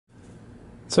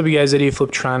What's up, you guys? Eddie of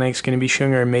Fliptroniks, going to be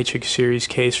showing our Matrix series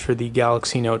case for the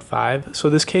Galaxy Note 5. So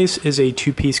this case is a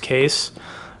two-piece case.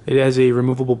 It has a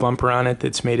removable bumper on it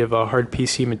that's made of a hard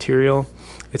PC material.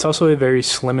 It's also a very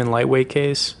slim and lightweight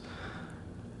case.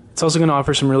 It's also going to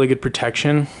offer some really good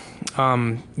protection.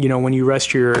 When you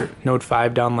rest your Note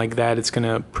 5 down like that, it's going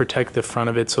to protect the front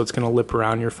of it, so it's going to lip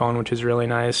around your phone, which is really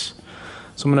nice.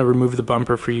 So I'm going to remove the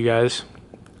bumper for you guys.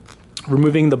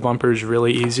 Removing the bumper is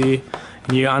really easy.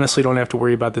 And you honestly don't have to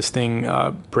worry about this thing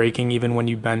breaking. Even when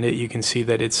you bend it, you can see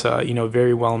that it's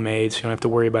very well made, so you don't have to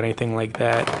worry about anything like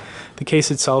that. The case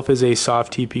itself is a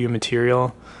soft TPU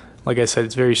material. Like I said,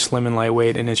 it's very slim and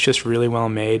lightweight, and it's just really well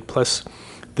made. Plus,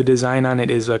 the design on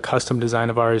it is a custom design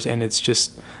of ours, and it's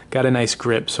just got a nice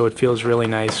grip, so it feels really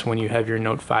nice when you have your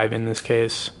Note 5 in this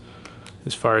case,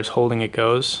 as far as holding it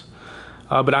goes.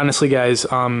 But honestly, guys,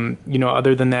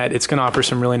 other than that, it's going to offer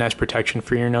some really nice protection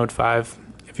for your Note 5.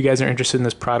 If you guys are interested in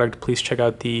this product, please check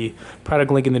out the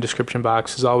product link in the description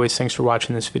box. As always, thanks for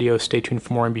watching this video. Stay tuned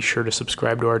for more and be sure to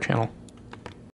subscribe to our channel.